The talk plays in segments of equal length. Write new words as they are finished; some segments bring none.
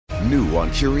New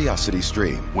on Curiosity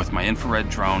Stream. With my infrared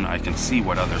drone, I can see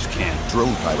what others can't.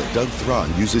 Drone pilot Doug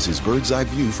Thron uses his bird's eye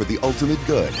view for the ultimate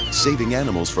good, saving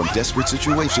animals from desperate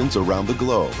situations around the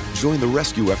globe. Join the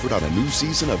rescue effort on a new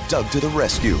season of Doug to the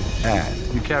Rescue. And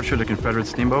you captured a Confederate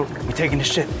steamboat? We're taking the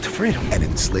ship to freedom. An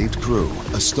enslaved crew,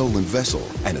 a stolen vessel,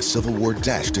 and a Civil War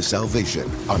dash to salvation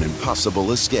on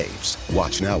impossible escapes.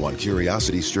 Watch now on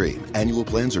Curiosity Stream. Annual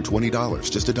plans are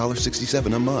 $20, just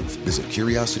 $1.67 a month. Visit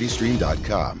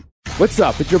curiositystream.com. What's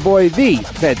up? It's your boy, The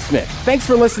Ted Smith. Thanks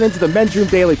for listening to the Men's Room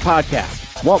Daily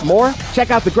Podcast. Want more?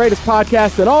 Check out the greatest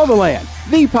podcast in all the land,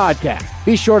 The Podcast.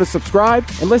 Be sure to subscribe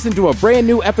and listen to a brand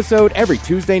new episode every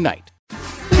Tuesday night.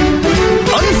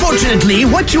 Unfortunately,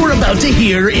 what you're about to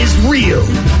hear is real.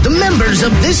 The members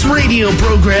of this radio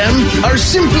program are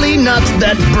simply not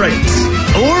that bright,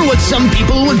 or what some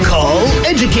people would call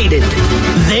educated.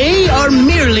 They are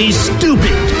merely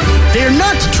stupid. They're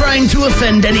not trying to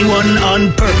offend anyone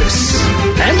on purpose.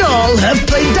 And all have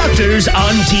played doctors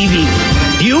on TV.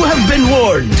 You have been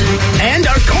warned and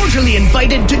are cordially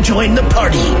invited to join the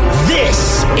party.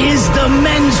 This is the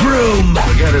Men's Room.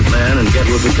 Forget it, man, and get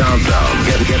with the countdown.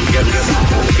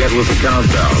 Get with the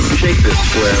countdown. Shake this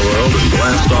square world and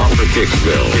blast off for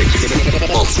Kicksville.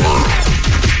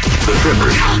 The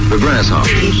trippers, the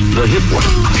grasshoppers, the hip ones,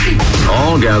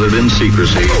 all gathered in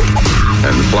secrecy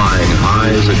and flying high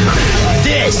as a kite.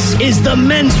 This is the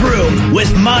Men's Room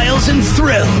with Miles and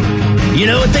Thrill. You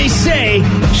know what they say,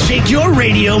 shake your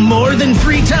radio more than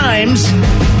 3 times,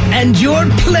 and you're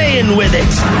playing with it.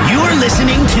 You're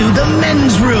listening to the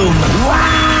Men's Room.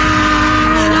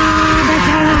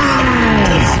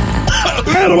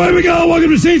 And away we go.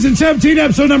 Welcome to season 17,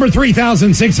 episode number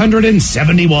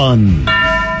 3671.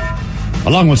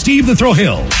 Along with Steve the Thrill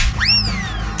Hill,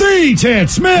 the Ted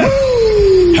Smith,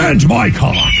 and my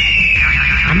cock.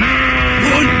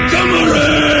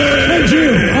 And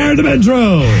you are the Men's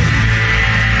Room.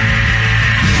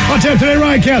 On tap today,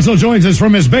 Ryan Castle joins us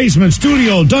from his basement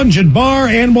studio dungeon bar,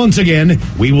 and once again,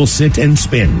 we will sit and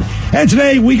spin. And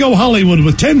today, we go Hollywood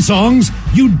with 10 songs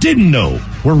you didn't know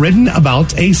were written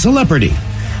about a celebrity.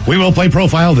 We will play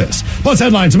Profile This, plus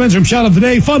headlines, a Men's Room shout of the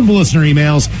day, fun listener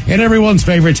emails, and everyone's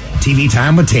favorite TV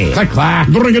time with Ted. Clack, clack.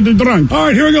 All right,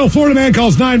 here we go. Florida man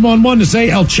calls 911 to say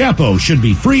El Chapo should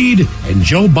be freed and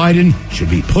Joe Biden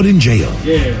should be put in jail.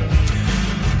 Yeah.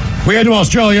 We head to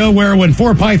Australia, where when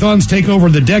 4 pythons take over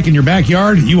the deck in your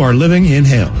backyard, you are living in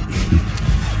hell.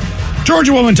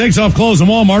 Georgia woman takes off clothes in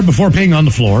Walmart before peeing on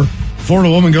the floor.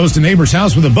 Florida woman goes to neighbor's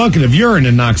house with a bucket of urine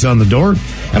and knocks on the door.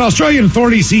 And Australian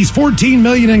authorities seize $14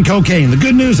 million in cocaine. The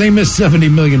good news, they missed $70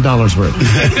 million worth.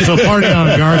 So party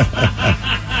on, Garth.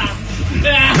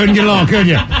 Couldn't get along, could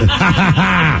you?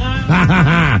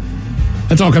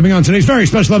 That's all coming on today's very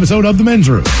special episode of The Men's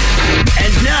Room.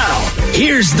 And now,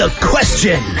 here's the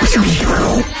question.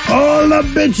 All the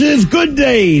bitches, good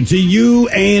day to you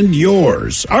and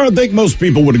yours. I think most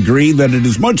people would agree that it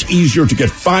is much easier to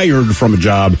get fired from a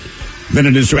job than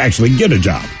it is to actually get a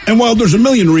job. And while there's a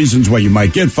million reasons why you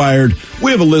might get fired,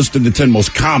 we have a list of the 10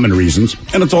 most common reasons,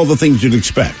 and it's all the things you'd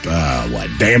expect.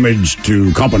 Damage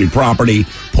to company property,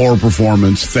 poor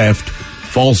performance, theft,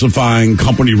 falsifying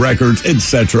company records,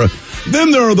 etc.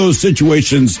 Then there are those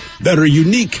situations that are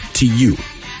unique to you.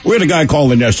 We had a guy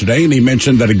call in yesterday, and he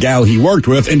mentioned that a gal he worked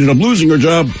with ended up losing her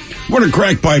job when her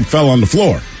crack pipe fell on the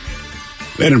floor.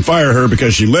 They didn't fire her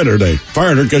because she lit her. They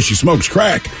fired her because she smokes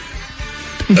crack.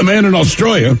 The man in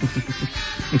Australia,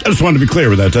 I just wanted to be clear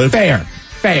with that, Ted. Fair.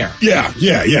 Yeah,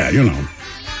 you know.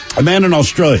 A man in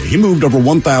Australia, he moved over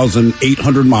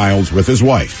 1,800 miles with his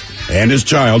wife and his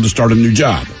child to start a new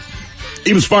job.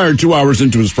 He was fired 2 hours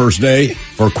into his first day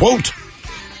for, quote,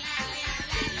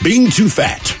 being too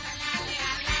fat.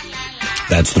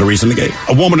 That's the reason they gave.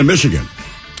 A woman in Michigan,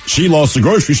 she lost the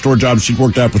grocery store job she'd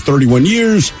worked at for 31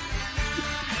 years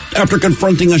after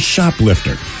confronting a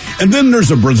shoplifter. And then there's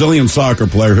a Brazilian soccer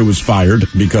player who was fired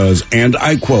because, and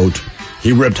I quote,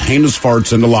 he ripped heinous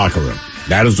farts in the locker room.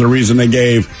 That is the reason they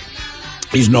gave.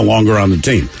 He's no longer on the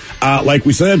team. Like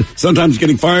we said, sometimes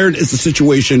getting fired is a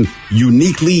situation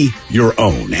uniquely your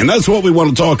own. And that's what we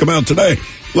want to talk about today.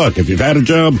 Look, if you've had a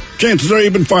job, chances are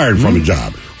you've been fired from a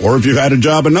job. Or if you've had a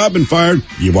job and not been fired,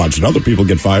 you've watched other people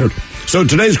get fired. So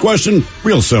today's question,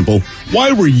 real simple.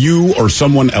 Why were you or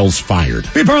someone else fired?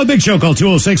 Be part of the Big Show. Call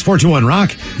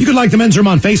 206-421-ROCK. You can like The Men's Room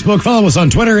on Facebook, follow us on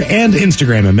Twitter and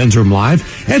Instagram at Men's Room Live,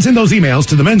 and send those emails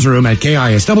to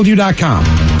themensroom@KISW.com.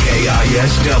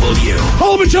 KISW.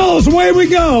 Hold Jellos, away we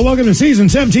go. Welcome to season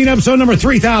 17, episode number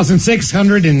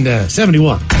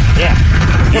 3671.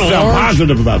 Yeah. You sound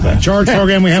positive about that. Charge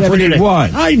program we have for you today.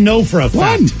 I know for a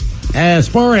fact, as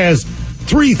far as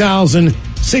 3,000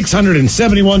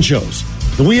 671 shows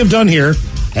that we have done here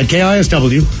at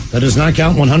KISW. That does not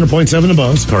count 100.7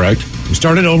 above. Correct. We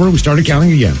started over. We started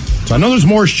counting again. So I know there's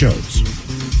more shows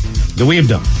that we have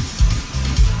done.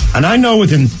 And I know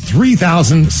within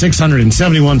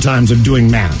 3,671 times of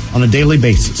doing math on a daily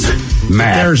basis.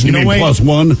 Math. There's you no mean way. plus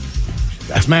one?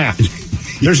 That's math.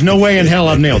 There's no way in hell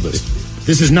I've nailed this.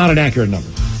 This is not an accurate number.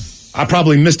 I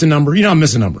probably missed a number. You know I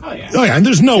miss a number. Oh, yeah. And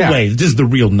there's no way this is the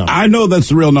real number. I know that's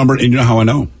the real number, and you know how I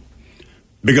know?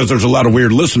 Because there's a lot of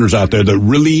weird listeners out there that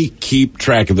really keep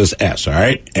track of this S, all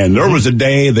right? And there was a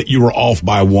day that you were off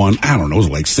by one, I don't know, it was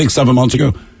like 6-7 months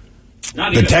ago.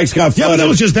 The text got flooded. Yeah,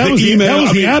 that was the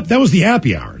email. That was the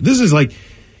happy hour. This is like,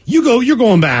 you're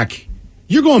going back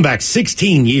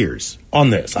 16 years on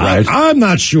this. Right. I'm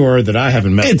not sure that I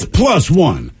haven't met. It's plus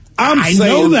one. I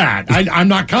know that. I'm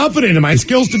not confident in my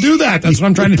skills to do that. That's what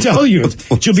I'm trying to tell you.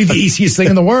 It should be the easiest thing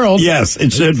in the world. Yes,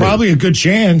 it should be. Probably a good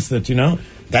chance that,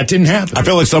 that didn't happen. I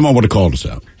feel like someone would have called us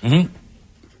out. Mm-hmm.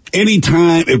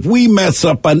 Anytime, if we mess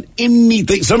up on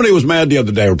anything, somebody was mad the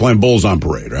other day. We're playing Bulls on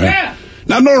Parade, right? Yeah.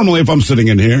 Now, normally, if I'm sitting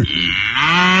in here,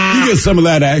 you get some of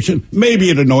that action. Maybe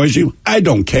it annoys you. I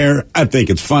don't care. I think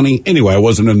it's funny. Anyway, I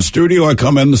wasn't in the studio. I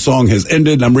come in, the song has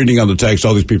ended, and I'm reading on the text,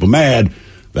 all these people mad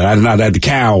that I did not have the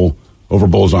cow over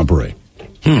Bulls on Parade.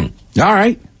 All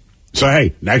right. So,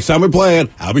 hey, next time we play it,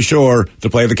 I'll be sure to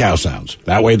play the cow sounds.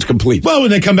 That way it's complete. Well, when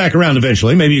they come back around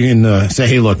eventually, maybe you can say,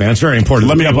 hey, look, man, it's very important.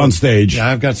 Let me up on stage. Yeah,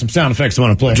 I've got some sound effects I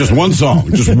want to play. Just one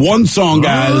song. Just one song,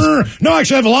 guys. No,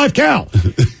 actually, I have a live cow.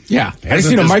 Yeah. I just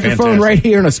need a microphone right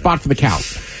here and a spot for the cow.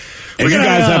 And you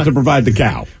guys have to provide the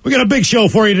cow. We got a big show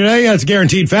for you today. That's a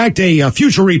guaranteed fact. A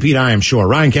future repeat, I am sure.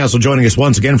 Ryan Castle joining us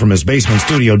once again from his basement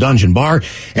studio dungeon bar.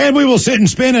 And we will sit and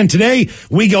spin. And today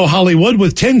we go Hollywood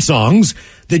with 10 songs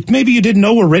that maybe you didn't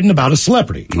know were written about a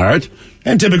celebrity. All right.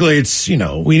 And typically it's, we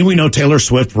know Taylor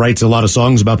Swift writes a lot of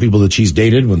songs about people that she's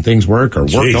dated when things work or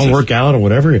don't work out or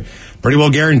whatever. Pretty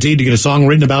well guaranteed to get a song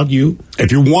written about you.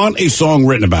 If you want a song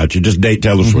written about you, just date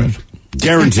Taylor Swift.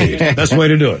 Guaranteed. Best way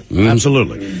to do it.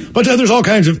 Absolutely. But there's all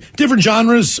kinds of different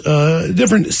genres,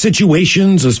 different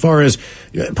situations as far as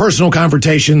personal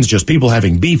confrontations, just people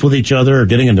having beef with each other or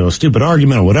getting into a stupid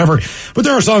argument or whatever. But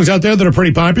there are songs out there that are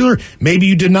pretty popular. Maybe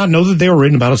you did not know that they were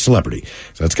written about a celebrity.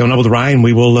 So that's coming up with Ryan.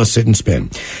 We will sit and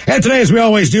spin. And today, as we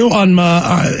always do, on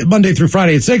Monday through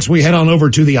Friday at 6, we head on over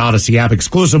to the Odyssey app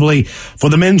exclusively for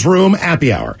the Men's Room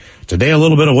Happy Hour. Today, a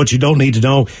little bit of what you don't need to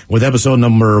know with episode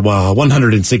number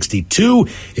 162.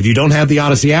 If you don't have the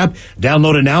Odyssey app,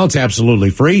 download it now. It's absolutely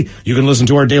free. You can listen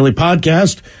to our daily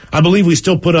podcast. I believe we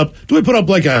still put up, do we put up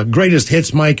like a greatest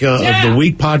hits, Mike, of the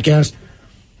week podcast?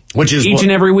 Which is each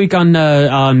and every week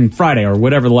on Friday or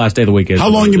whatever the last day of the week is. How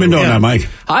long you been doing that, Mike?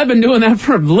 I've been doing that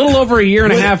for a little over a year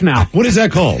and a half now. What is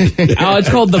that called? It's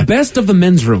called The Best of the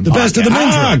Men's Room. The Best of the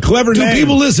Men's Room. Clever name. Do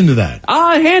people listen to that?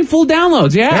 A handful of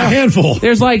downloads, yeah. A handful.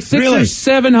 There's like 600 or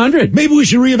 700. Maybe we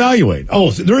should reevaluate.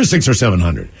 Oh, there is 600 or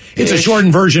 700. It's a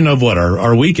shortened version of what,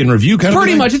 our week in review kind of thing?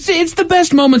 Pretty much. It's the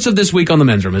best moments of this week on the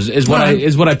Men's Room is what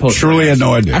I posted. Truly had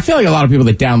no idea. I feel like a lot of people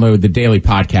that download the daily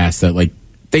podcast that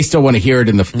they still want to hear it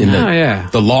in the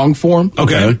long form.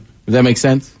 Okay. Does that make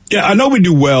sense? Yeah, I know we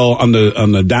do well on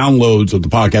the downloads of the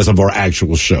podcast of our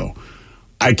actual show.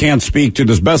 I can't speak to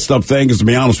this best stuff thing because, to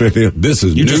be honest with you, this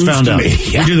is you news just found to out. me.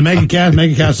 We do the Megacast.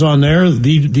 Megacast is on there.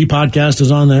 The podcast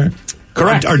is on there.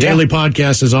 Correct. Our daily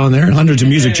podcast is on there. Hundreds of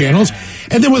music channels.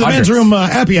 And then with the Men's Room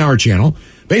Happy Hour channel,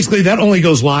 basically that only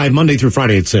goes live Monday through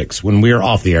Friday at 6 when we are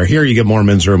off the air. Here you get more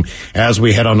Men's Room as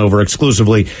we head on over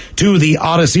exclusively to the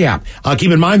Odyssey app.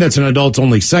 Keep in mind that's an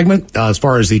adults-only segment as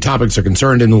far as the topics are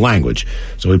concerned in the language.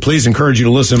 So we please encourage you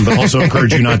to listen, but also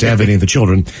encourage you not to have any of the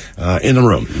children in the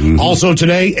room. Mm-hmm. Also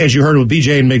today, as you heard with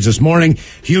BJ and Miggs this morning,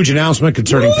 huge announcement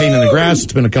concerning Pain in the Grass.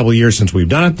 It's been a couple of years since we've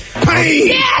done it.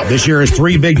 This year is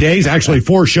 3 big days, actually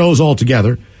 4 shows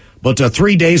altogether. But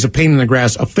 3 days of Pain in the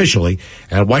Grass officially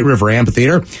at White River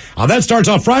Amphitheater. That starts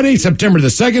off Friday, September the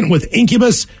 2nd with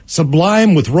Incubus,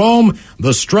 Sublime with Rome,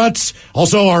 The Struts,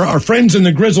 also our friends in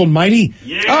the Grizzled Mighty.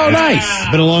 Yeah. Oh, nice. It's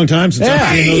been a long time since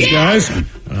I've seen those guys.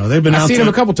 They've been I've seen them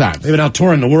a couple times. They've been out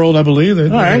touring the world, I believe.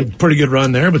 They've had a pretty good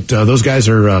run there, but those guys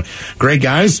are great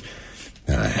guys.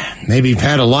 Maybe you've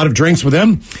had a lot of drinks with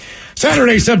them.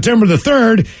 Saturday, September the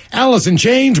 3rd, Alice in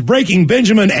Chains, Breaking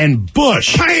Benjamin, and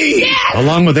Bush.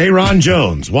 Along with Aaron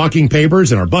Jones, Walking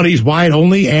Papers, and our buddies Wyatt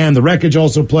Only, and The Wreckage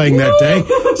also playing that day.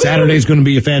 Saturday's going to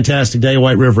be a fantastic day,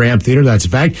 White River Amphitheater, that's a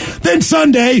fact. Then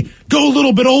Sunday, go a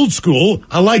little bit old school.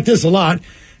 I like this a lot.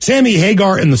 Sammy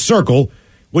Hagar in the Circle.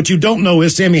 What you don't know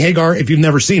is Sammy Hagar, if you've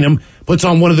never seen him, puts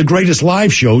on one of the greatest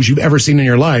live shows you've ever seen in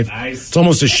your life. Nice. It's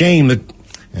almost a shame that...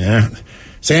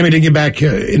 Sammy didn't get back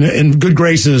in good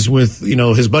graces with,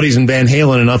 his buddies in Van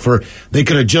Halen enough for they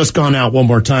could have just gone out one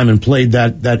more time and played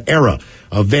that era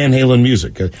of Van Halen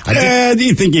music. Do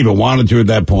you think he even wanted to at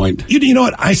that point? You know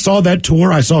what? I saw that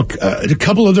tour. I saw a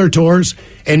couple of their tours,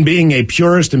 and being a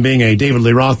purist and being a David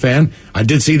Lee Roth fan, I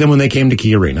did see them when they came to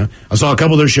Key Arena. I saw a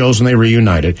couple of their shows when they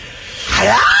reunited.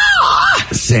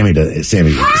 Sammy just,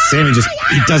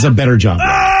 he does a better job.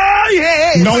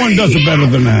 No one does it better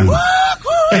than that.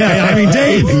 Yeah, I mean,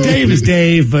 Dave is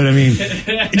Dave, but I mean,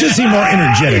 it just seemed more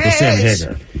energetic with Sammy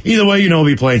Hagar. Either way, we'll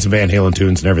be playing some Van Halen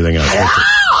tunes and everything else.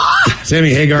 Sammy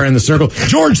Hagar in the circle.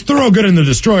 George Thorogood in the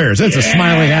Destroyers. That's a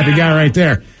smiley, happy guy right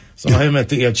there. Saw him at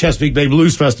the Chesapeake Bay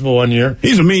Blues Festival one year.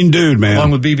 He's a mean dude, man.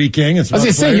 Along with B.B. King. And I was going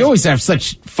to say, you always have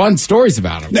such fun stories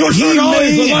about him. George Thorogood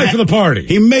is the life of the party.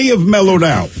 He may have mellowed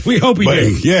out. We hope he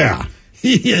did. Yeah.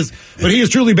 He is, but he is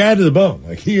truly bad to the bone.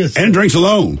 Like he is, and drinks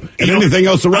alone, and anything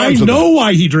else around. I know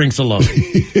why he drinks alone.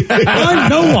 I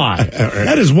know why.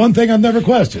 That is one thing I've never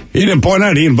questioned. He didn't point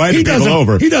out he invited people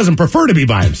over. He doesn't prefer to be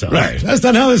by himself. Right. That's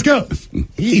not how this goes.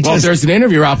 If there's an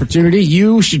interview opportunity,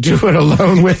 you should do it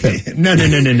alone with him. No.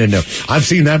 I've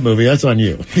seen that movie. That's on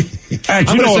you.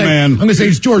 Man. I'm going to say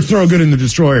it's George Thorogood in the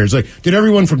Destroyers. Like, did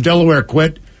everyone from Delaware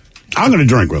quit? I'm going to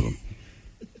drink with him.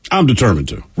 I'm determined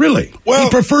to. Really? Well, he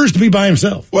prefers to be by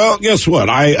himself. Well, guess what?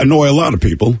 I annoy a lot of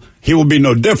people. He will be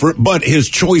no different, but his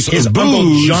choice his of uncle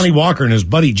booze, Johnny Walker and his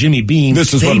buddy Jimmy Bean, they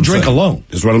drink alone.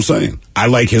 This is what I'm saying. I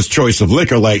like his choice of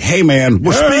liquor. Like, hey, man,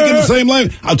 we're speaking the same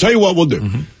language. I'll tell you what we'll do.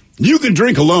 Mm-hmm. You can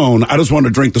drink alone. I just want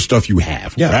to drink the stuff you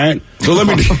have. Yeah. Right? So let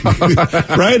me,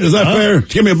 right? Is that fair?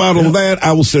 Give me a bottle of that.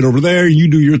 I will sit over there. You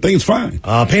do your thing. It's fine.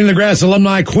 Pain in the Grass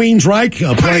alumni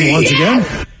Queensryche playing once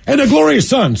again. And a Glorious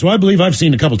Son, who I believe I've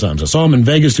seen a couple times. I saw him in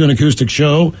Vegas do an acoustic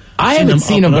show. I haven't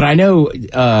seen him, but I know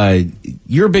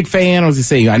you're a big fan. I was going to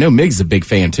say, I know Mig's a big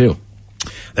fan, too.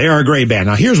 They are a great band.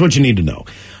 Now, here's what you need to know.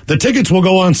 The tickets will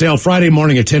go on sale Friday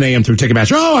morning at 10 a.m. through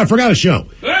Ticketmaster. Oh, I forgot a show.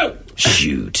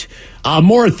 Shoot.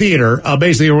 More theater.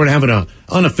 Basically, we're going to have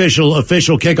an official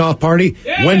kickoff party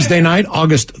Wednesday night,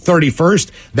 August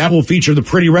 31st. That will feature the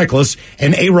Pretty Reckless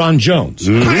and Aaron Jones.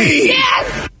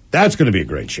 Yes! That's going to be a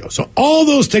great show. So all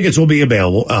those tickets will be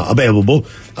available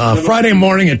Friday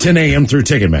morning at 10 a.m. through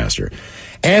Ticketmaster.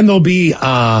 And there'll be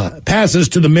passes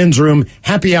to the men's room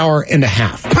happy hour and a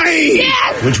half,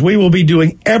 which we will be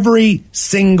doing every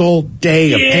single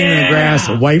day of Pain in the Grass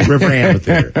at White River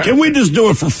Amphitheater. Can we just do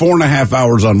it for 4.5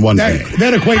 hours on one day?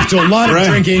 That equates to a lot of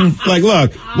drinking. Like,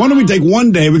 look, why don't we take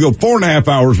one day, we go 4.5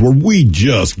 hours where we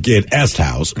just get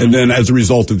S-House, and then as a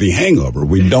result of the hangover,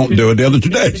 we don't do it the other 2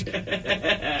 days.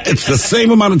 It's the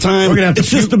same amount of time. We're gonna have to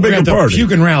just a bigger party.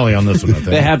 Puke and rally on this one, I think.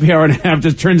 The happy hour and a half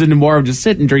just turns into more of just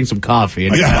sit and drink some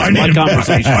coffee. And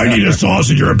I need a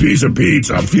sausage or a piece of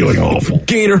pizza. I'm feeling awful.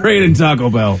 Gatorade and Taco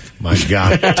Bell. My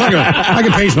God. I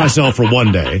can pace myself for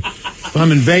one day. If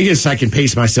I'm in Vegas, I can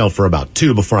pace myself for about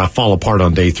 2 before I fall apart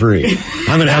on day 3.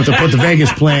 I'm going to have to put the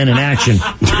Vegas plan in action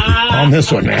on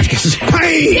this one, man.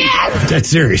 That's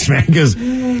serious, man. Because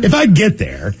if I get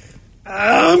there,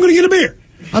 I'm going to get a beer.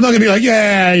 I'm not going to be like,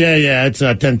 yeah, it's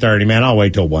 10:30, man. I'll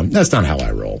wait till 1. That's not how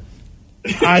I roll.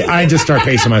 I just start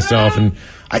pacing myself, and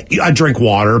I drink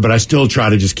water, but I still try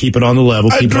to just keep it on the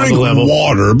level. I drink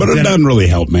water, but it doesn't really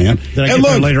help, man. Then I get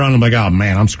there later on, and I'm like, oh,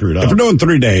 man, I'm screwed up. If we're doing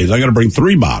 3 days, I got to bring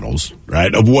 3 bottles,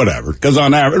 right, of whatever. Because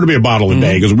on average, it'll be a bottle a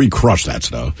day, because we crush that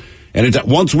stuff. And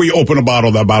once we open a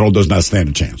bottle, that bottle does not stand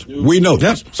a chance. We know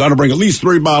this. So I got to bring at least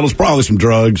 3 bottles, probably some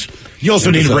drugs. You also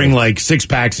need to bring, like, 6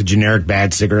 packs of generic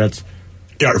bad cigarettes.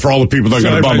 Yeah, for all the people that are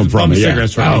going to bum them from me.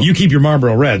 Cigarettes from You keep your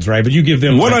Marlboro Reds, right? But you give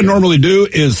them. What I normally do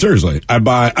is, seriously, I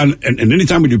buy, and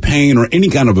anytime we do Pain or any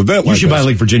kind of event you should buy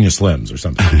like Virginia Slims or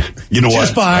something. You know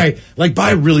what? Just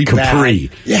buy really Capri.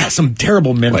 bad. Yeah, some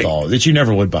terrible menthol that you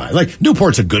never would buy. Like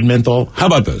Newport's a good menthol. How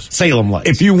about this? Salem Lights.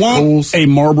 If you want a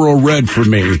Marlboro Red for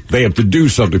me, they have to do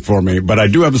something for me. But I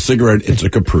do have a cigarette. It's a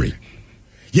Capri.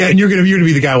 Yeah, and you're gonna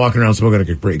be the guy walking around smoking a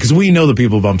Capri because we know the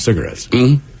people who bum cigarettes.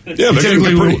 Mm-hmm. Yeah,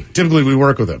 typically we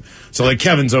work with them. So like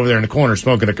Kevin's over there in the corner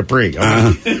smoking a Capri. You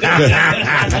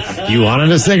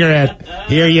wanted a cigarette?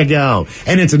 Here you go.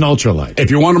 And it's an ultralight. If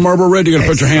you want a Marlboro Red, you got to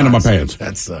put your hand in my pants.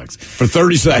 That sucks. For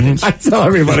 30 seconds. I tell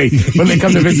everybody when they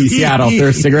come to visit Seattle, if they're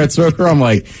a cigarette smoker, I'm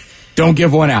like, don't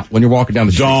give one out when you're walking down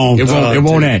the street. It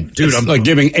won't end. Dude, I'm like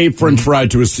giving 8 French fries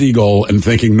to a seagull and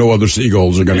thinking no other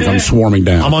seagulls are going to come swarming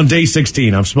down. I'm on day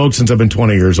 16. I've smoked since I've been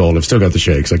 20 years old. I've still got the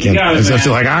shakes. I can't. I'm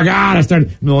still like, oh, God. I started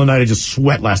in the middle of the night. I just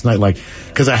sweat last night,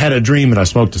 because I had a dream that I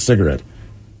smoked a cigarette.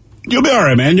 You'll be all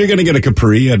right, man. You're going to get a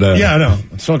Capri. Yeah, I know.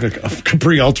 I smoked a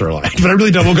Capri Ultralight. But I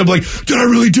really woke up like, did I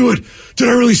really do it? Did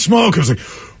I really smoke? I was like,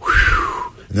 whew.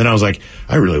 And then I was like,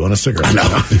 I really want a cigarette.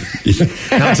 Now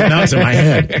it's in my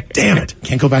head. Damn it.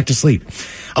 Can't go back to sleep.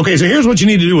 Okay, so here's what you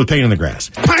need to do with Pain in the Grass.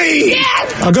 Hey!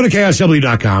 Go to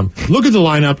KISW.com, look at the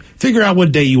lineup, figure out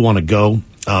what day you want to go,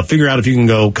 figure out if you can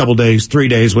go a couple days, 3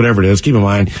 days, whatever it is. Keep in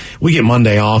mind, we get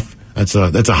Monday off. That's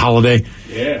a holiday.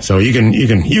 Yeah. So you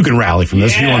can rally from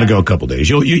this if you want to go a couple days.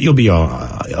 You'll be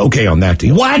okay on that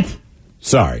deal. What?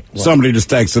 Sorry. What? Somebody just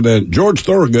texted in, George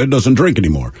Thorogood doesn't drink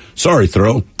anymore. Sorry,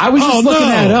 Throw. I was just looking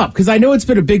that up because I know it's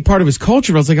been a big part of his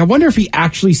culture. But I was like, I wonder if he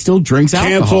actually still drinks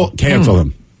alcohol. Cancel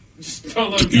him.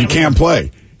 You can't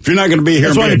play. If you're not going to be here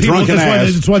and be a drunken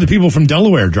ass. That's why the people from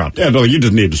Delaware dropped it. Yeah, no, you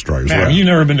just need destroyers. Man, you've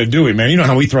never been to Dewey, man. You know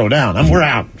how we throw down. We're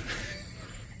out.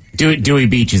 Dewey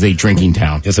Beach is a drinking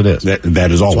town. Yes, it is.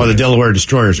 That is all. That's why the Delaware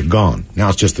destroyers are gone. Now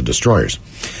it's just the destroyers.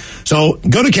 So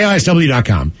go to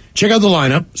KISW.com. Check out the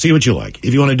lineup. See what you like.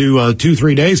 If you want to do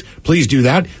 2-3 days, please do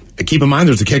that. Keep in mind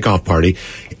there's a kickoff party.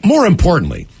 More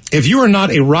importantly, if you are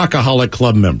not a Rockaholic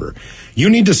Club member, you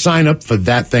need to sign up for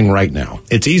that thing right now.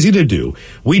 It's easy to do.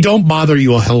 We don't bother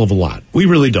you a hell of a lot. We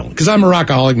really don't. Because I'm a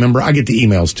Rockaholic member. I get the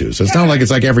emails too. So it's not like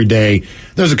it's like every day.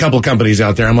 There's a couple of companies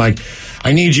out there. I'm like,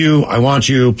 I need you. I want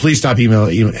you. Please stop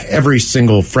emailing every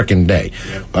single frickin' day.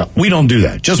 We don't do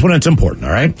that. Just when it's important,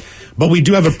 all right? But we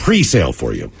do have a pre-sale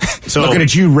for you. So looking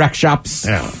at you, Rec Shops.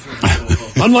 Yeah.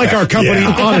 Unlike our company,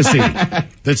 Odyssey,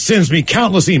 that sends me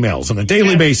countless emails on a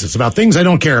daily basis about things I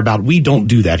don't care about, we don't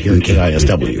do that here at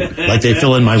KISW. Like they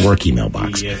fill in my work email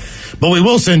box. But we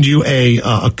will send you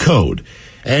a code,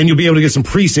 and you'll be able to get some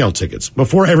pre-sale tickets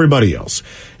before everybody else.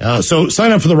 So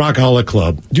sign up for the Rockaholic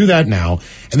Club. Do that now,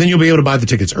 and then you'll be able to buy the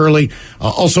tickets early.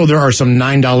 Also, there are some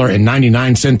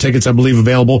 $9.99 tickets, I believe,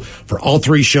 available for all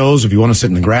 3 shows if you want to sit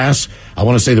in the grass. I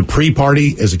want to say the pre-party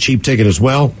is a cheap ticket as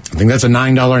well. I think that's a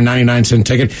 $9.99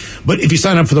 ticket. But if you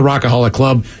sign up for the Rockaholic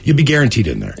Club, you'll be guaranteed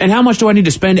in there. And how much do I need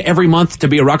to spend every month to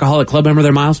be a Rockaholic Club member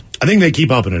there, Miles? I think they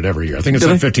keep upping it every year. I think it's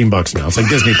like $15 now. It's like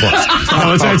Disney Plus.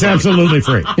 No, it's absolutely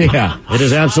free. Yeah. It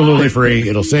is absolutely free.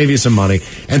 It'll save you some money.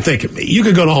 And think, you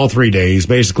could go to all 3 days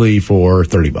basically for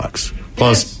 $30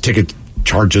 plus ticket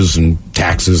charges and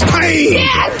taxes.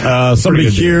 Somebody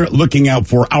here looking out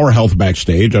for our health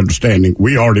backstage, understanding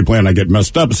we already plan on getting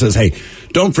messed up, says, hey,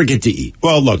 don't forget to eat.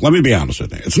 Well, look, let me be honest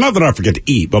with you. It's not that I forget to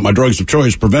eat, but my drugs of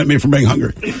choice prevent me from being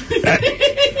hungry.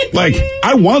 Like,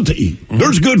 I want to eat.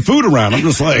 There's good food around. I'm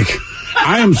just like,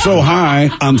 I am so high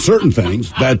on certain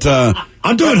things that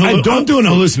I'm doing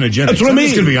hallucinogenics. That's what I mean. I'm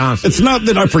just going to be honest. It's not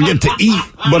that I forget to eat,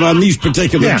 but on these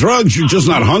particular drugs, you're just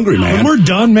not hungry, man. When we're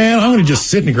done, man, I'm going to just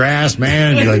sit in the grass,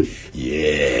 man, and be like,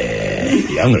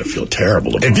 yeah, I'm going to feel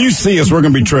terrible tomorrow. If you see us, we're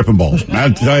going to be tripping balls.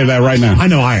 I'll tell you that right now. I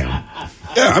know I am.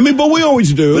 Yeah, I mean, but we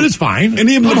always do. But it's fine. And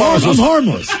even the bosses, I'm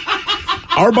harmless.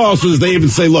 Our bosses, they even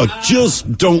say, look,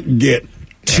 just don't get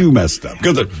too messed up.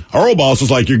 Because our old boss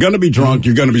is like, you're going to be drunk,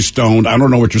 you're going to be stoned. I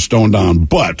don't know what you're stoned on,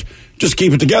 but just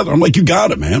keep it together. I'm like, you got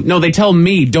it, man. No, they tell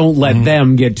me don't let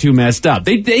them get too messed up.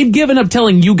 They've given up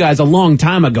telling you guys a long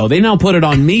time ago. They now put it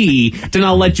on me to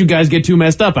not let you guys get too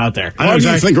messed up out there. Why do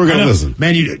you think we're going to listen?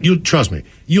 Man, you trust me.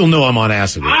 You'll know I'm on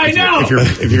acid. I know.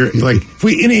 If you're like,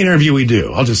 any interview we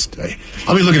do, I'll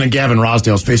be looking at Gavin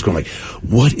Rosdale's face going like,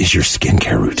 what is your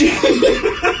skincare routine?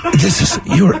 This is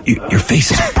your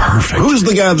face is perfect. Who's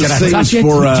the guy that sings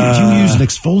for? Do you use an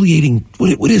exfoliating?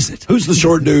 What is it? Who's the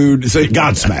short dude? Say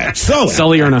Godsmack.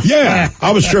 Sully Erna. Yeah,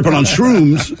 I was tripping on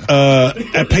shrooms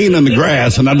at Pain in the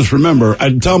Grass, and I just remember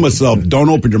I'd tell myself, "Don't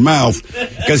open your mouth,"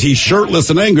 because he's shirtless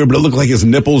and angry, but it looked like his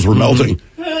nipples were melting,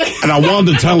 and I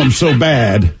wanted to tell him so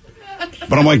bad.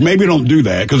 But I'm like, maybe don't do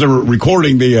that, because they were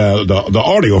recording the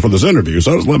audio for this interview.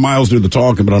 So I just let Miles do the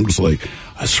talking, but I'm just like,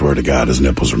 I swear to God, his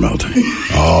nipples are melting.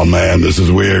 Oh, man, this is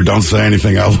weird. Don't say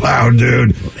anything out loud,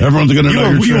 dude. Everyone's going to know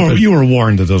you're tripping. You were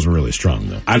warned that those were really strong,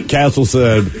 though. Castle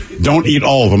said, don't eat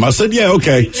all of them. I said, yeah,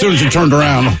 okay. As soon as he turned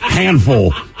around,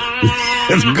 handful.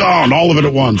 It's gone, all of it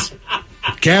at once.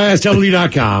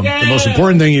 KISW.com. The most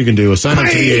important thing you can do is sign up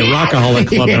to be a Rockaholic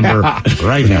Club member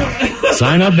right now.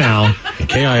 Sign up now at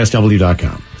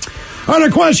KISW.com. On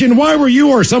a question, why were you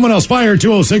or someone else fired?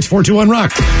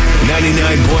 206-421-ROCK.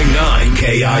 99.9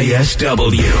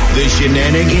 KISW. The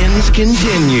shenanigans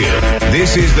continue.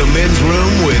 This is the Men's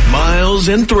Room with Miles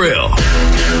and Thrill.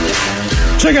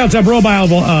 Check out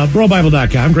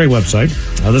BroBible.com. Great website.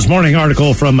 This morning,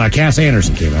 article from Cass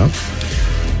Anderson came out.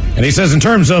 And he says, in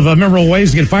terms of memorable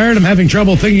ways to get fired, I'm having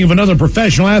trouble thinking of another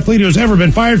professional athlete who has ever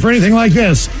been fired for anything like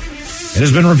this. It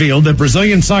has been revealed that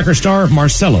Brazilian soccer star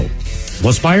Marcelo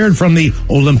was fired from the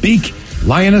Olympique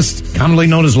Lyonnais, commonly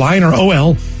known as Lyon or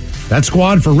OL, that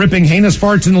squad for ripping heinous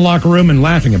farts in the locker room and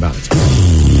laughing about it.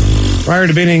 Prior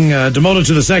to being demoted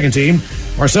to the second team,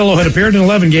 Marcelo had appeared in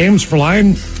 11 games for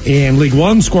Lyon in League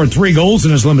One, scored 3 goals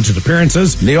in his limited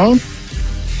appearances. Lyon?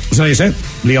 Is that how you say it?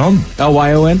 Lyon?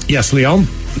 Lyon? Yes, Lyon.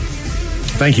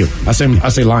 Thank you. I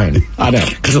say lion. I know.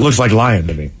 Because it looks like lion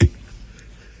to me.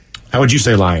 How would you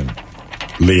say lion?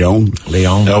 Lyon.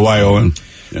 Lyon.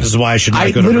 This is why I should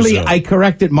not go to Brazil. I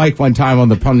corrected Mike one time on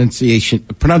the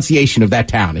pronunciation of that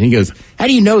town, and he goes, "How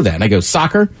do you know that?" And I go,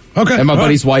 "Soccer." Okay. And my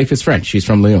buddy's wife is French. She's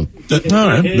from Lyon. All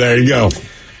right. There you go.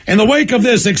 In the wake of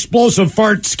this explosive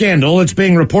fart scandal, it's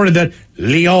being reported that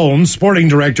Lyon sporting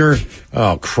director,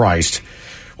 oh Christ,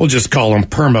 we'll just call him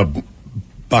Perma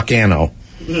Bucano,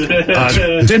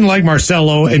 didn't like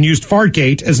Marcelo and used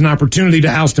Fartgate as an opportunity to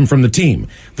oust him from the team.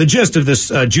 The gist of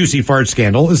this juicy fart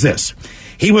scandal is this.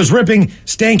 He was ripping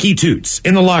stanky toots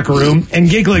in the locker room and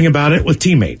giggling about it with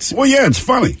teammates. Well, yeah, it's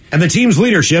funny. And the team's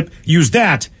leadership used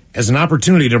that as an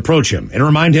opportunity to approach him and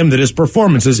remind him that his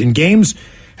performances in games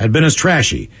had been as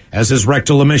trashy as his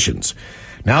rectal emissions.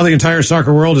 Now the entire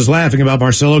soccer world is laughing about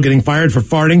Marcelo getting fired for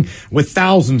farting, with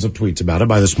thousands of tweets about it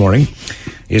by this morning.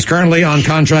 He is currently on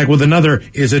contract with another,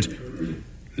 is it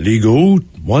Ligue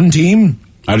 1 team?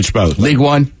 How did you spell it? League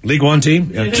One. League 1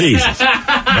 team? Yeah, Jesus.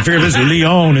 I figure this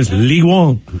Lyon is Ligue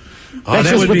 1. That's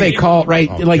just what they call, right?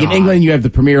 Oh, like God. in England, you have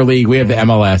the Premier League. We have the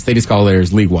MLS. They just call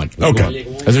theirs League One. Okay.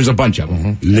 Because there's a bunch of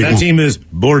them. And that team is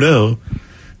Bordeaux.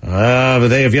 But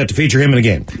they have yet to feature him in a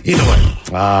game. Either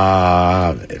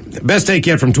way. Best take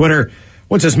yet from Twitter.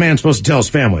 What's this man supposed to tell his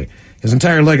family? His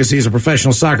entire legacy as a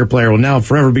professional soccer player will now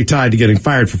forever be tied to getting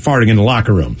fired for farting in the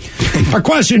locker room. Our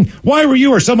question, why were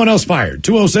you or someone else fired?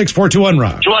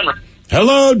 206-421-ROCK.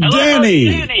 Hello,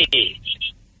 Danny.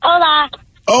 Hola.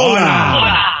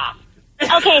 Hola.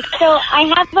 Okay, so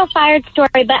I have a fired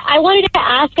story, but I wanted to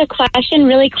ask a question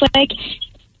really quick.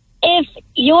 If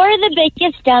you're the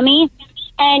biggest dummy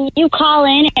and you call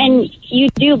in and you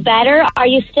do better, are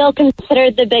you still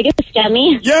considered the biggest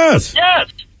dummy? Yes.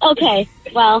 Okay,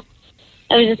 well,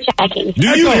 I was just checking. Do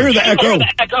you hear the echo?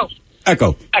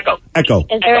 Echo. Is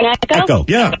there an echo? Echo.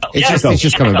 Yeah. It's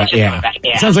just coming back. Yeah.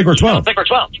 It sounds like we're 12.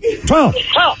 12,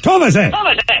 I say.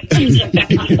 Is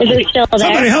it still there?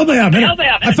 Somebody help me out, man.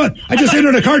 I just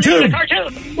entered a cartoon.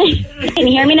 Can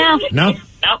you hear me now? No.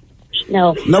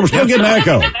 No. No, we're still getting an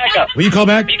echo. Will you call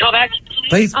back?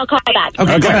 Please? I'll call back.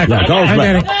 Okay, call back. Yeah, call us Hi,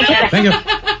 back. Danny. Thank you.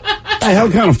 What the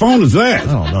hell kind of phone is that?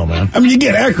 I don't know, man. I mean, you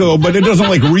get echo, but it doesn't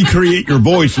like recreate your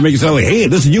voice to make it sound like, hey,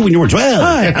 this is you when you were 12.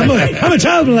 Hi, I'm a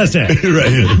child molester.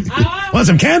 Right. Want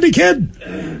some candy, kid?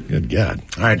 Good God.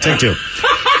 All right, take 2.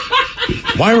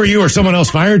 Why were you or someone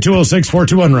else fired?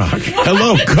 206-421-ROCK.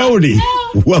 Hello, Cody.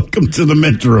 Welcome to the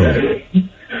Metro.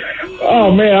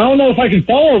 Oh, man, I don't know if I can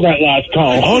follow that last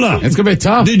call. Hold on. It's going to be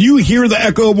tough. Did you hear the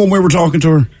echo when we were talking to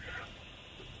her?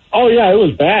 Oh, yeah, it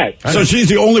was bad. So she's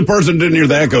the only person that didn't hear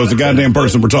the echo is the goddamn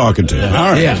person we're talking to.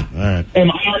 All right. Yeah. All right.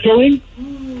 Am I echoing?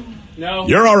 No.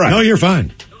 You're all right. No, you're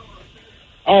fine.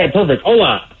 All right, perfect.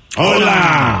 Hola.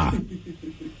 Hola.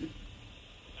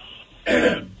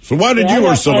 So why did I you or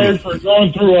got somebody... fired for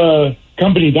going through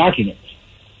company documents.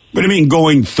 What do you mean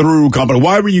going through company?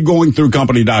 Why were you going through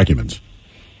company documents?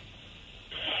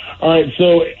 All right,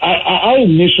 so I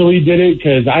initially did it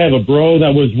because I have a bro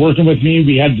that was working with me.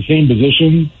 We had the same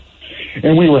position,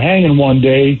 and we were hanging one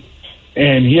day,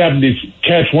 and he happened to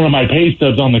catch one of my pay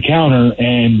stubs on the counter,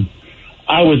 and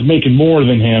I was making more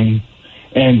than him,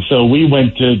 and so we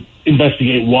went to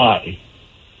investigate why.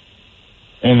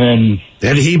 And then...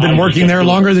 Had he been working there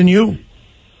longer than you?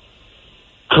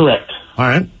 Correct. All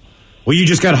right. Well, you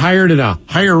just got hired at a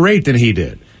higher rate than he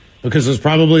did, because it was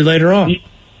probably later on.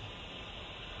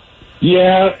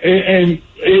 Yeah, and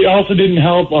it also didn't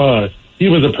help. He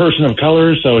was a person of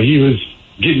color, so he was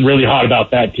getting really hot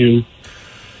about that, too.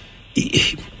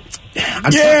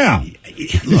 Yeah.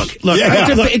 Look.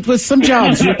 Yeah. It was some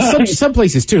jobs, some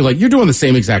places, too. Like, you're doing the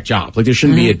same exact job. Like, there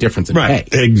shouldn't be a difference in Right.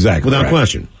 pay. Exactly. Without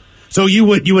question. So you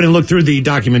went and looked through the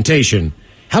documentation.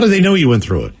 How did they know you went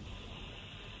through it?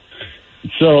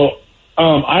 So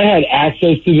I had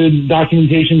access to the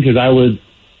documentation because I was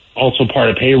also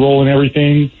part of payroll and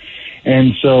everything.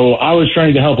 And so I was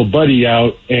trying to help a buddy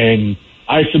out, and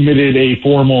I submitted a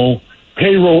formal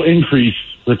payroll increase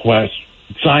request,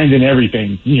 signed and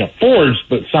everything, forged,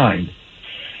 but signed.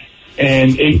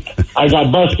 And I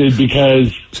got busted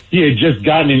because he had just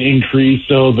gotten an increase.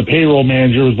 So the payroll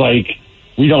manager was like,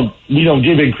 we don't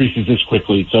give increases this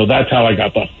quickly. So that's how I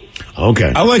got busted.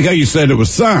 Okay. I like how you said it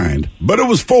was signed, but it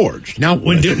was forged. Now,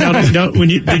 when you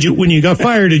got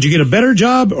fired, did you get a better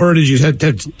job, or did you have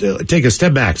to take a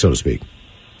step back, so to speak?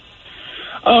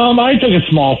 I took a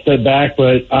small step back,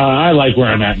 but I like where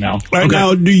I'm at now. Right Okay.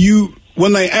 now,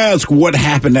 when they ask what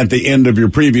happened at the end of your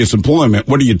previous employment,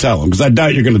 what do you tell them? Because I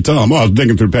doubt you're going to tell them, I was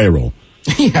digging through payroll.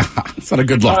 Yeah, it's not a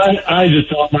good look. I just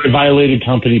tell them I violated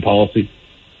company policy.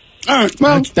 All right,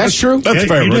 well, that's true. That's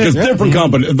fair, because different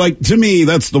companies, like, to me,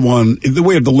 that's the one,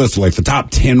 we have the list, like, the top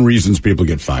 10 reasons people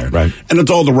get fired. Right. And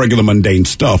it's all the regular mundane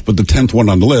stuff, but the 10th one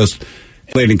on the list,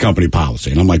 violating company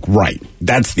policy. And I'm like, right,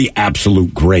 that's the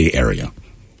absolute gray area.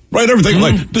 Right, everything,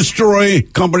 like, destroy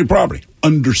company property.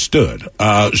 Understood.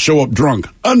 Show up drunk.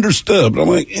 Understood. But I'm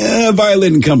like,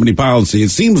 violating company policy. It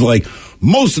seems like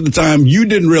most of the time you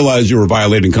didn't realize you were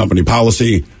violating company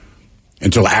policy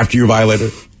until after you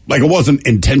violated it. Like, it wasn't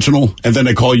intentional, and then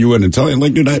they call you in and tell you,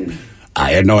 like, dude,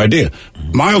 I had no idea.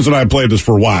 Miles and I played this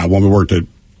for a while when we worked at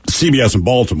CBS in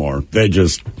Baltimore. They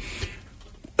just,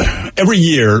 every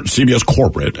year, CBS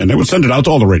corporate, and they would send it out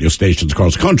to all the radio stations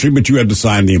across the country, but you had to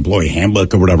sign the employee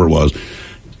handbook or whatever it was.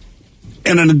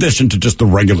 And in addition to just the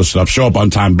regular stuff, show up on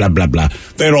time, blah, blah, blah,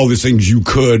 they had all these things you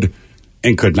could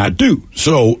and could not do.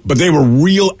 So, but they were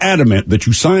real adamant that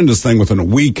you signed this thing within a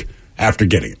week after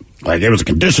getting it. Like, it was a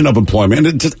condition of employment, and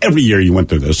it just every year you went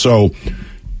through this. So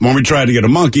when we tried to get a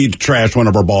monkey to trash one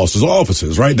of our boss's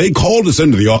offices, right, they called us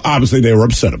into the office. Obviously, they were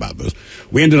upset about this.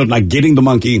 We ended up not getting the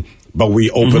monkey, but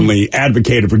we openly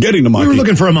advocated for getting the monkey. We were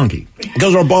looking for a monkey.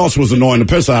 Because our boss was annoying the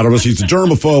piss out of us. He's a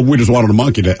germaphobe. We just wanted a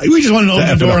monkey to... We just wanted to open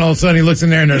the door, and all of a sudden he looks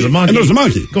in there, and there's a monkey. And there's a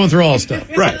monkey. Going through all stuff.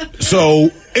 Right. So,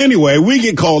 anyway, we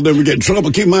get called in, we get in trouble.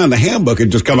 Keep in mind, the handbook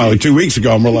had just come out like 2 weeks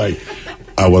ago, and we're like,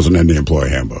 I wasn't in the employee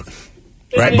handbook.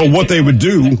 Right, but what they would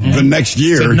do the next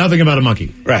year... Said nothing about a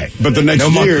monkey. Right, but the next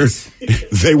year,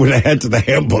 they would add to the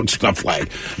handbook stuff like,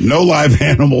 no live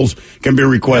animals can be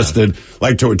requested,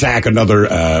 like to attack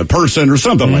another person or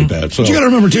something like that. So But you got to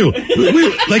remember, too,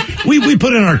 we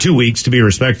put in our 2 weeks to be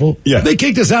respectful. Yeah. They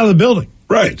kicked us out of the building.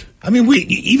 Right. I mean,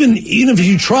 even if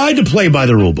you tried to play by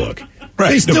the rule book...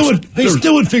 Right. They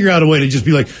still would figure out a way to just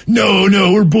be like, no,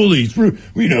 we're bullies.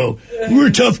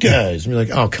 We're tough guys. And we're like,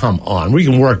 oh, come on. We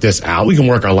can work this out. We can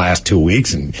work our last 2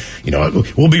 weeks and,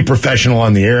 we'll be professional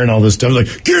on the air and all this stuff.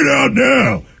 Like, get out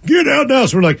now. Get out now.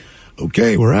 So we're like,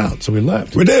 okay, we're out. So we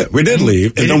left. We did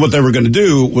leave. And then what they were going to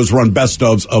do was run best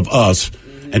ofs of us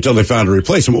until they found a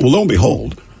replacement. Well, lo and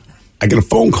behold, I get a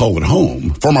phone call at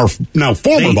home from our now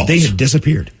former boss. They had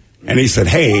disappeared. And he said,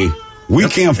 hey... We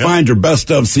can't find your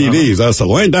best of CDs. I said,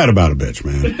 well, ain't that about a bitch,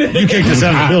 man? You kicked us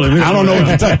out of the building. I don't know what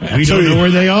to tell you. We don't know where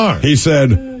they are. He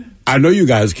said, I know you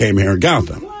guys came here and got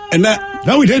them. And that...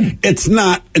 No, we didn't. It's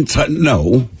not...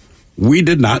 No, we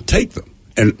did not take them.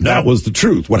 And that was the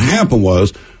truth. What happened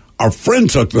was, our friend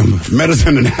took them, met us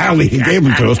in an alley and gave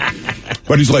them to us.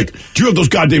 But he's like, do you have those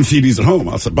goddamn CDs at home?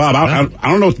 I said, Bob, I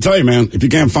don't know what to tell you, man. If you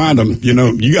can't find them,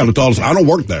 you got to tell us. I don't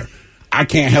work there. I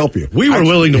can't help you. We were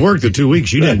willing to work the 2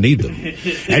 weeks. You didn't need them.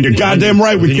 And you're goddamn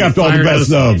right, we kept all the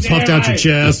best of. Puffed out your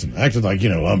chest and acted like,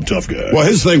 I'm a tough guy. Well,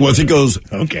 his thing was, he goes,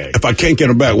 okay, if I can't get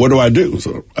them back, what do I do?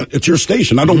 So, it's your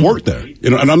station. I don't work there.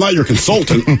 And I'm not your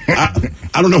consultant.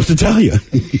 I don't know what to tell you.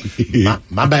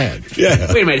 my bad.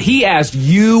 Yeah. Wait a minute. He asked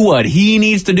you what he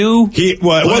needs to do? It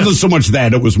wasn't so much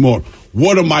that. It was more,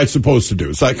 what am I supposed to do?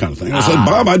 It's that kind of thing. I said,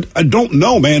 Bob, I don't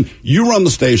know, man. You run the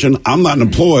station. I'm not an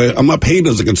employee. I'm not paid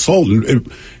as a consultant.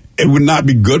 It would not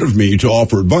be good of me to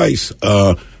offer advice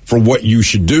for what you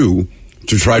should do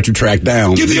to try to track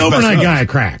down. Give the overnight guy a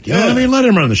crack. You know what I mean? Let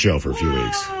him run the show for a few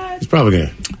weeks. He's probably going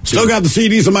to... Still got the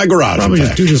CDs in my garage. Probably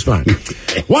just do just fine.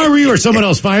 Why were you or someone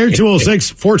else fired?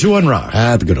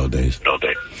 206-421-ROCK. The good old days. No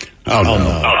day. Oh,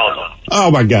 no.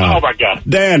 Oh, my God.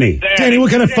 Danny,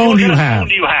 what kind of phone do you have?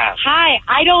 Hi,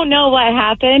 I don't know what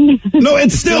happened. No,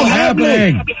 it's still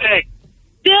happening.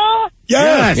 Still?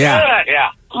 Yes.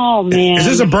 Yeah. Oh, man. Is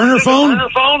this a burner phone?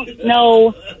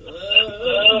 No.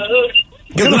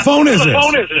 What kind of phone is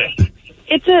this?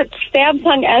 It's a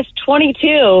Samsung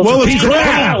S22. Well, it's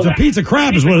crap. It's a piece of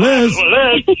crap is what it is.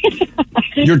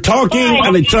 You're talking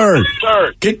on a turd.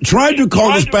 Try to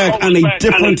call us back on a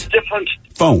different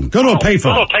phone. Go to a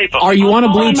payphone. Are you on a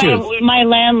Bluetooth? My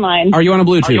landline. Are you on a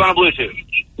Bluetooth?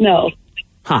 No.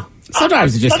 Huh.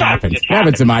 Sometimes it just happens. It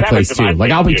happens in my place, too.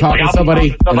 Like, I'll be talking to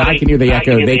somebody, and I can hear the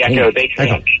echo. They can't.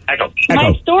 Echo.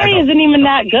 My story isn't even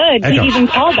that good to even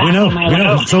call back. We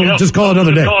know. So just call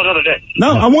another day.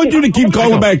 No, I want you to keep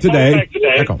calling back today.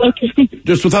 Echo.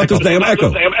 Just without this damn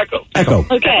echo. Echo.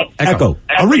 Okay. Echo.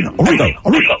 Arena.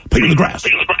 Pig in the grass.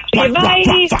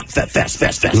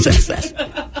 Fast.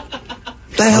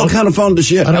 The hell kind of phone does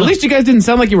she have? At least you guys didn't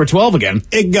sound like you were 12 again.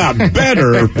 It got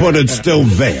better, but it's still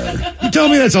there. You tell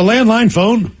me that's a landline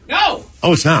phone? No.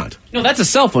 Oh, it's not. No, that's a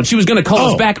cell phone. She was going to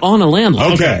call us back on a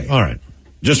landline. Okay. All right.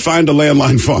 Just find a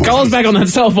landline phone. Call us back on that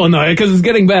cell phone, though, because it's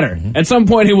getting better. At some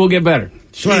point, it will get better.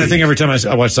 That's what I think every time I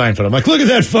watch Seinfeld. I'm like, look at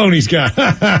that phone he's got. I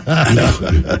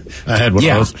had one of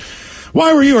those.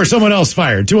 Why were you or someone else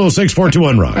fired?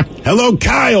 206-421-ROCK. Hello,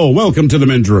 Kyle. Welcome to the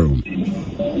men's room.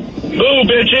 Boo,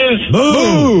 bitches.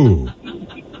 Boo.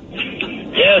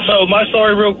 Yeah, so my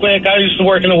story real quick. I used to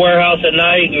work in a warehouse at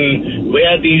night, and we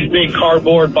had these big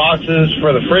cardboard boxes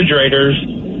for the refrigerators.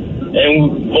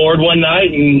 And bored one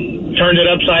night and turned it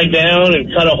upside down and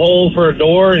cut a hole for a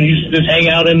door and used to just hang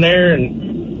out in there and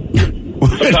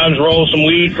sometimes roll some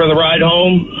weed for the ride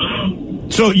home.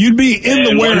 So you'd be in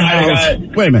the warehouse.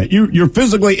 Wait a minute. You're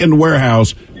physically in the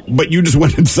warehouse, but you just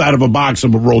went inside of a box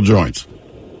and would roll joints.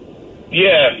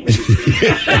 Yeah.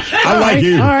 I like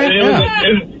you. All right,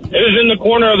 it was in the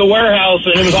corner of the warehouse,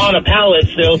 and it was on a pallet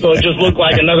still, so it just looked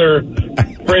like another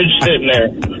fridge sitting there.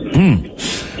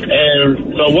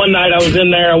 And so one night I was in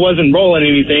there, I wasn't rolling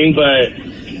anything, but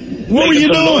what were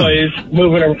you some doing? Noise,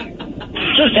 moving around,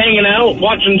 just hanging out,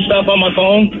 watching stuff on my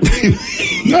phone.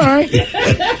 All right.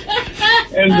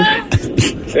 And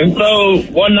so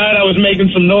one night I was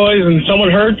making some noise, and someone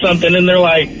heard something, and they're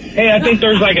like, "Hey, I think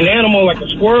there's like an animal, like a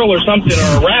squirrel or something,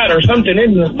 or a rat or something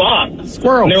in this box."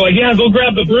 Squirrel. And they're like, "Yeah, go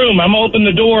grab the broom. I'm gonna open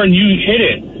the door and you hit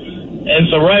it." And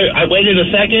so I waited a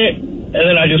second, and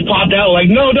then I just popped out like,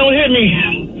 "No, don't hit me."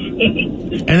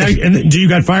 And you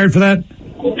got fired for that?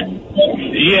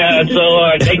 Yeah,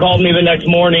 so they called me the next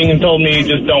morning and told me,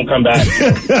 just don't come back.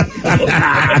 But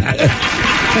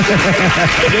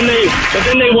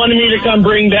then they wanted me to come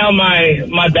bring down my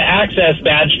access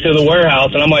badge to the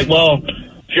warehouse, and I'm like, well,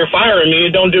 if you're firing me,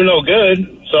 it don't do no good,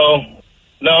 so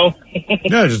no.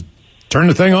 Yeah, just turn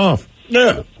the thing off.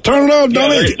 Yeah, turn it off,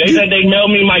 dummy. They said they'd mail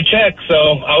me my check, so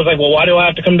I was like, well, why do I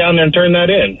have to come down there and turn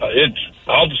that in?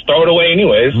 I'll just throw it away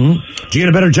anyways. Mm-hmm. Did you get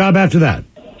a better job after that?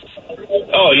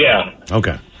 Oh, yeah.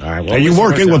 Okay. All right. Well, are you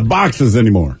working with boxes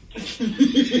anymore? Crazy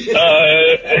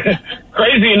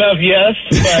enough, yes,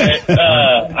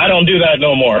 but I don't do that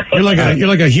no more. You're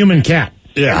like a human cat.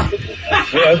 Yeah.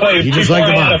 Yeah, it's like you just before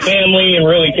like the I had box. a family and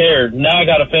really cared. Now I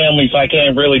got a family, so I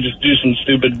can't really just do some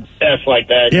stupid F like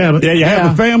that. Yeah, but you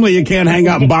have a family, you can't hang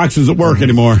out in boxes at work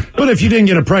anymore. But if you didn't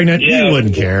get her pregnant, you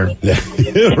wouldn't care. Right.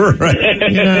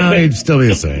 You'd still be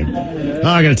the same. Oh,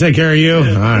 I got to take care of you? All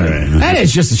right. That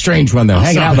is just a strange one, though.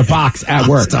 Hanging out in the box at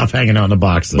work. Stop hanging out in the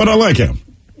box, though. But I like him.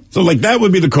 So, that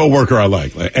would be the coworker I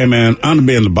like. Hey, man, I'm going to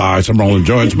be in the box. I'm rolling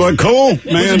joints. But cool, man.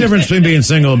 What's the difference between being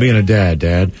single and being a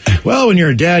dad? Well, when you're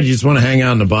a dad, you just want to hang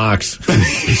out in the box.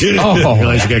 You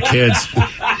realize you got kids.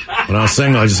 When I was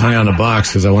single, I just hung out in the box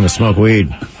because I wanted to smoke weed.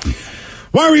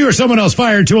 Why were you or someone else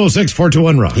fired?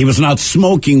 206-421-ROCK. He was not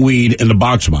smoking weed in the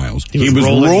box, Miles. He was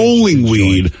rolling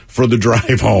weed for the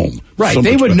drive home. Right.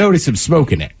 They would notice him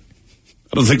smoking it.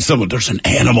 I don't think there's an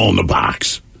animal in the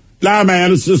box. Nah,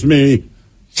 man, it's just me.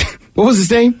 What was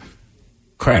his name?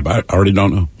 Crap, I already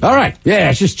don't know. All right. Yeah,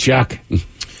 it's just Chuck.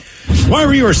 Why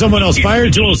were you or someone else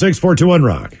fired?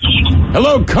 206-421-ROCK.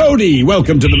 Hello, Cody.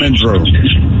 Welcome to the men's room.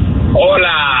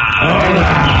 Hola.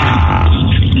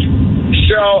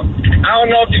 So, I don't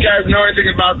know if you guys know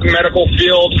anything about the medical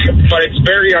field, but it's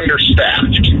very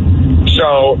understaffed.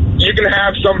 So, you can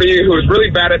have somebody who is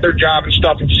really bad at their job and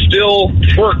stuff and still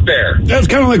work there. That's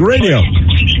kind of like radio.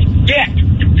 Yeah.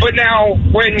 But now,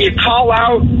 when you call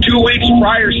out 2 weeks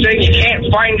prior saying you can't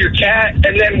find your cat,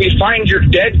 and then we find your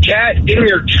dead cat in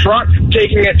your truck,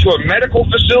 taking it to a medical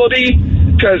facility,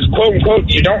 because, quote unquote,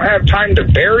 you don't have time to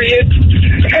bury it,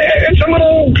 it's a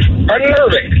little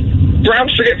unnerving.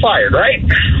 Grounds to get fired, right?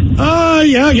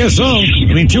 Yeah, I guess so.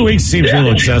 I mean, 2 weeks seems a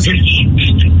little excessive.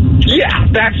 Yeah,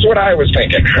 that's what I was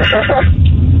thinking.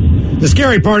 The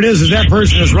scary part is that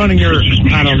person is running your,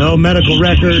 I don't know, medical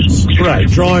records, right?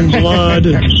 Drawing blood,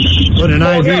 putting an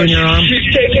IV in your arm.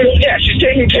 She's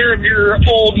taking care of your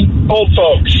old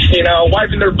folks,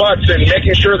 wiping their butts and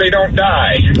making sure they don't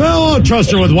die. Well, I'll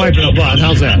trust her with wiping a butt.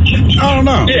 How's that? I don't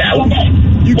know. Yeah,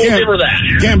 you we'll give her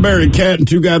that. Can't bury a cat in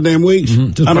 2 goddamn weeks.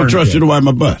 Mm-hmm. I don't trust you to wipe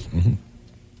my butt. Mm-hmm.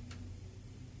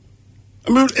 I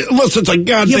mean, unless it's a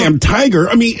goddamn tiger.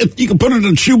 I mean, if you can put it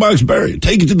in a shoebox, bury it,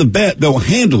 take it to the vet, they'll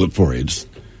handle it for you.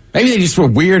 Maybe they just were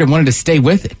weird and wanted to stay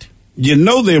with it. You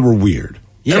know they were weird.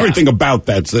 Yeah. Everything about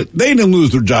that's that. They didn't lose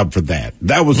their job for that.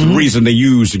 That was the reason they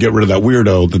used to get rid of that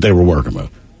weirdo that they were working with.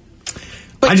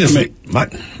 But my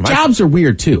jobs are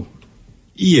weird too.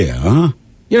 Yeah.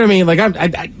 You know what I mean?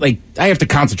 I have to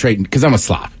concentrate because I'm a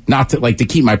slob, not to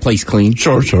keep my place clean.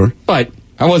 Sure. But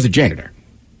I was a janitor.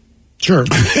 Sure.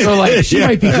 So she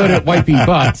might be good at wiping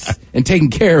butts and taking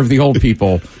care of the old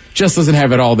people, just doesn't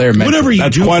have it all there. Whatever you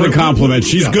That's do quite for a compliment.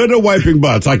 She's good at wiping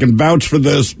butts. I can vouch for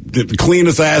this. The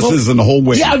cleanest asses in the whole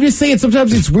way. Yeah, I'm just saying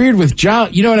sometimes it's weird with job.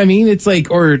 You know what I mean? It's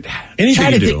like, or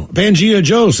anything you do. Pangea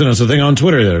Joe sent us a thing on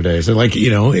Twitter the other day. So, like,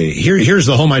 here's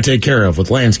the home I take care of with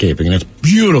landscaping, and it's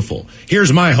beautiful.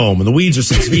 Here's my home, and the weeds are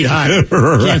 6 feet high. You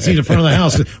can't see the front of the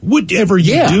house. Whatever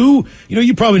you do,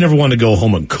 you probably never wanted to go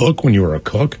home and cook when you were a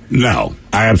cook. No,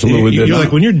 I absolutely did. You're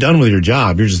like, when you're done with your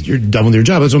job, you're done with your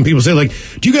job. That's when people say, like,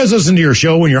 do you guys listen to your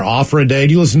show when you're off for a day?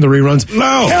 Do you listen to the reruns?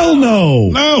 No. Hell no.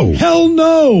 No. Hell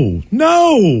no.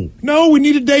 No, we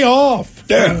need a day off.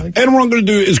 Yeah. And what I'm going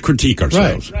to do is critique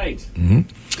ourselves. Right. Mm-hmm.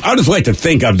 I just like to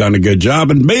think I've done a good job,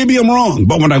 and maybe I'm wrong.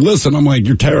 But when I listen, I'm like,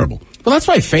 you're terrible. Well, that's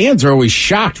why fans are always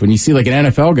shocked when you see like an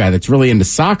NFL guy that's really into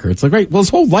soccer. It's like, right, well, his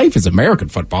whole life is American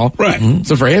football. Right. Mm-hmm.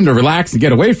 So for him to relax and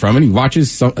get away from it, he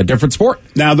watches a different sport.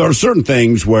 Now, there are certain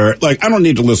things where, like, I don't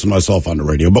need to listen to myself on the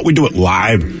radio, but we do it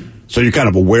live, so you're kind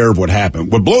of aware of what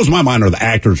happened. What blows my mind are the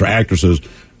actors or actresses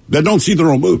that don't see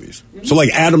their own movies. So, like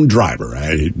Adam Driver,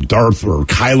 right? Darth or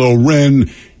Kylo Ren,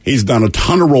 he's done a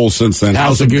ton of roles since then.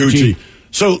 House of Gucci.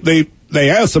 So they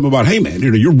asked him about, hey, man,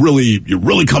 you're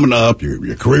really coming up.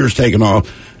 Your career's taking off.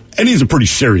 And he's a pretty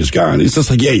serious guy. And he's just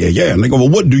like, yeah. And they go, well,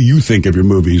 what do you think of your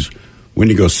movies when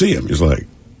you go see them? He's like,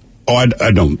 oh,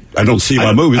 I don't see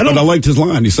my movies, but I liked his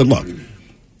line. He said, look,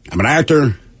 I'm an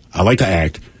actor. I like to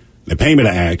act. They pay me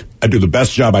to act. I do the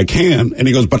best job I can. And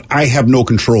he goes, but I have no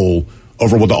control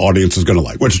over what the audience is going to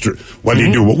like. Which is true. Whether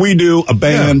you do what we do, a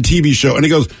band, TV show. And he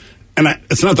goes, and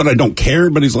it's not that I don't care,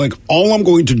 but he's like, all I'm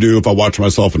going to do if I watch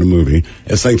myself in a movie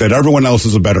is think that everyone else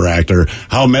is a better actor,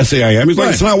 how messy I am. He's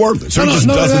like, it's not worth it. So he just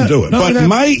doesn't do it. But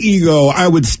my ego, I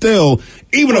would still,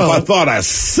 even if I thought I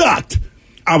sucked,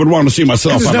 I would want to see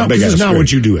myself on a big ass It's not screen.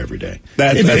 what you do every day.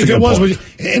 That's a good point.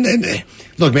 And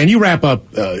look, man, you wrap up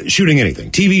shooting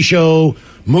anything, TV show,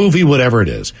 movie, whatever it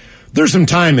is. There's some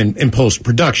time in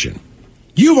post-production.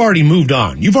 You've already moved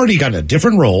on. You've already gotten a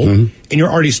different role, and you're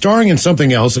already starring in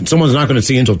something else that someone's not going to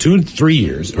see until 2 to 3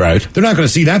 years. Right. They're not going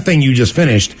to see that thing you just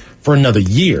finished for another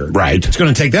year. Right. It's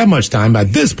going to take that much time. By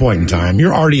this point in time,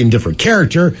 you're already in different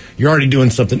character. You're already doing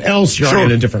something else. You're already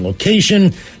in a different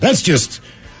location.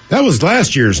 That was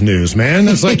last year's news, man.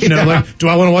 That's like, like, do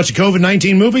I want to watch a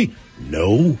COVID-19 movie?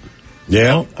 No. Yeah.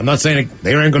 No, I'm not saying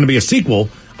there ain't going to be a sequel.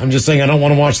 I'm just saying I don't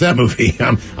want to watch that movie.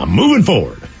 I'm moving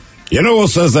forward. You know what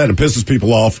says that? It pisses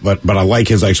people off, but I like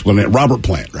his explanation. Robert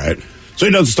Plant, right? So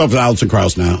he does stuff with Alison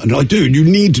Krauss now. And they're like, dude, you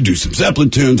need to do some Zeppelin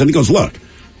tunes. And he goes, look,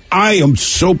 I am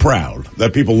so proud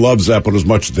that people love Zeppelin as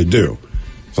much as they do.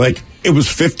 It's like, it was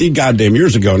 50 goddamn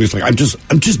years ago. And he's like, I'm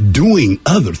just doing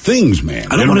other things, man.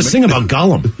 I don't want to sing about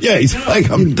Gollum. Yeah, he's like,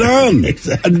 I'm done. I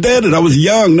did it. I was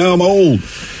young. Now I'm old.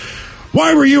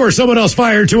 Why were you or someone else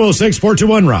fired?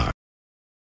 206-421-ROCK.